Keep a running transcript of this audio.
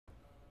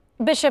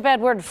Bishop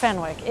Edward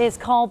Fenwick is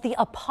called the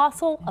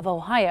Apostle of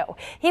Ohio.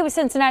 He was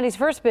Cincinnati's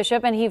first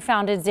bishop, and he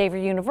founded Xavier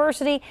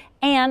University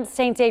and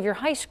St. Xavier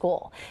High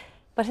School.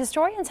 But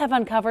historians have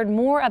uncovered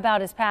more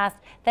about his past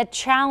that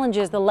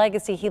challenges the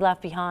legacy he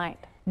left behind.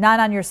 9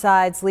 on your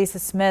sides, Lisa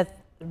Smith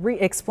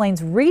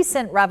explains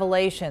recent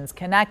revelations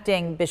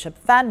connecting Bishop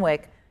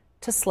Fenwick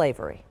to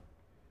slavery.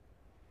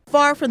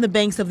 Far from the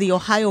banks of the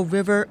Ohio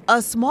River,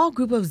 a small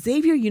group of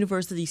Xavier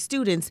University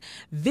students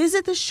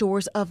visit the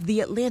shores of the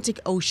Atlantic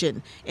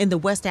Ocean in the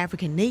West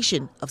African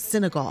nation of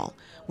Senegal,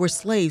 where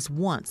slaves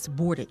once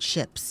boarded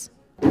ships.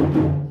 The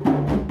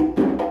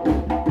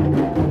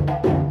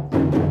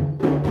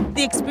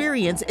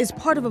experience is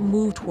part of a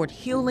move toward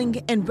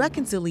healing and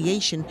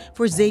reconciliation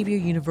for Xavier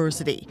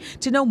University.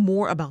 To know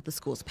more about the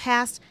school's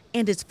past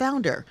and its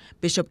founder,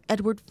 Bishop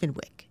Edward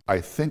Fenwick. I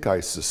think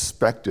I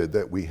suspected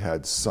that we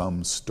had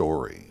some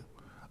story.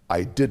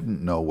 I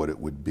didn't know what it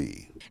would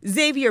be.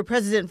 Xavier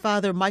President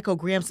Father Michael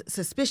Graham's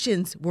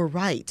suspicions were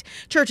right.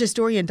 Church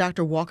historian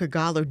Dr. Walker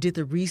Goller did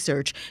the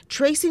research,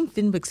 tracing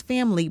Fenwick's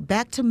family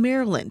back to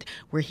Maryland,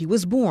 where he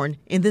was born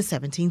in the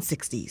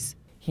 1760s.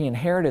 He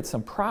inherited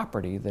some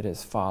property that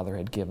his father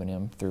had given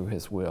him through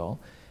his will,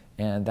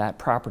 and that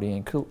property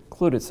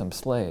included some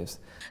slaves.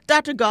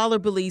 Dr.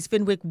 Goller believes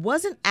Fenwick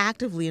wasn't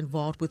actively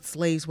involved with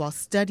slaves while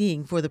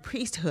studying for the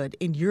priesthood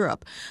in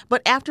Europe.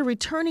 But after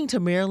returning to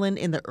Maryland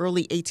in the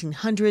early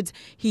 1800s,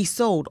 he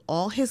sold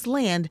all his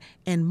land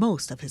and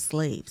most of his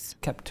slaves.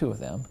 Kept 2 of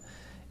them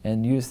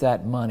and used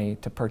that money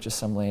to purchase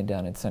some land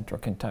down in central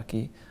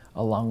Kentucky,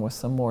 along with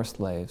some more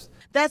slaves.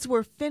 That's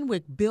where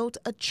Fenwick built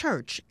a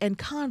church and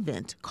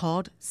convent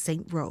called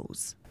St.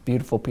 Rose.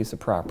 Beautiful piece of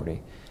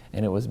property,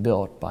 and it was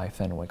built by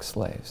Fenwick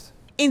slaves.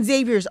 In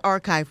Xavier's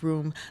archive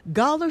room,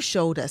 Goller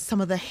showed us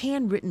some of the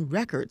handwritten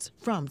records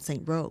from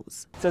St.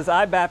 Rose. It says,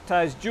 I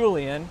baptized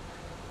Julian.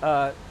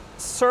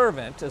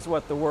 Servant is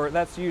what the word,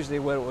 that's usually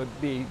what it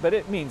would be, but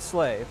it means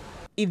slave.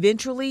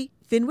 Eventually,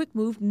 Fenwick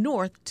moved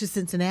north to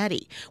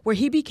Cincinnati, where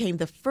he became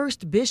the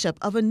first bishop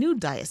of a new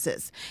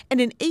diocese,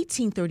 and in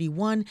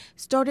 1831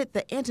 started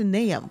the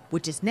Athenaeum,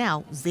 which is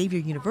now Xavier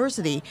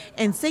University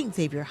and St.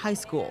 Xavier High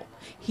School.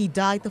 He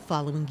died the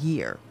following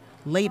year.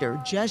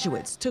 Later,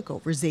 Jesuits took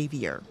over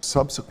Xavier.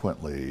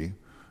 Subsequently,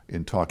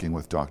 in talking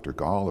with Dr.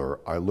 Goller,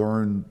 I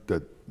learned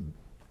that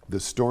the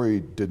story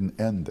didn't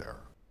end there.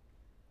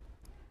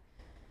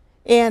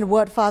 And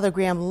what Father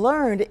Graham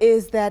learned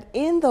is that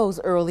in those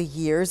early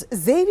years,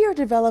 Xavier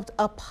developed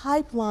a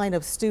pipeline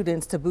of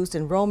students to boost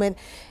enrollment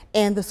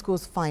and the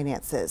school's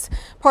finances.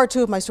 Part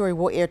 2 of my story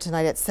will air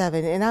tonight at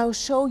 7, and I'll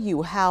show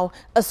you how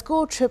a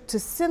school trip to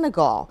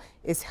Senegal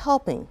is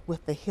helping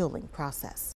with the healing process.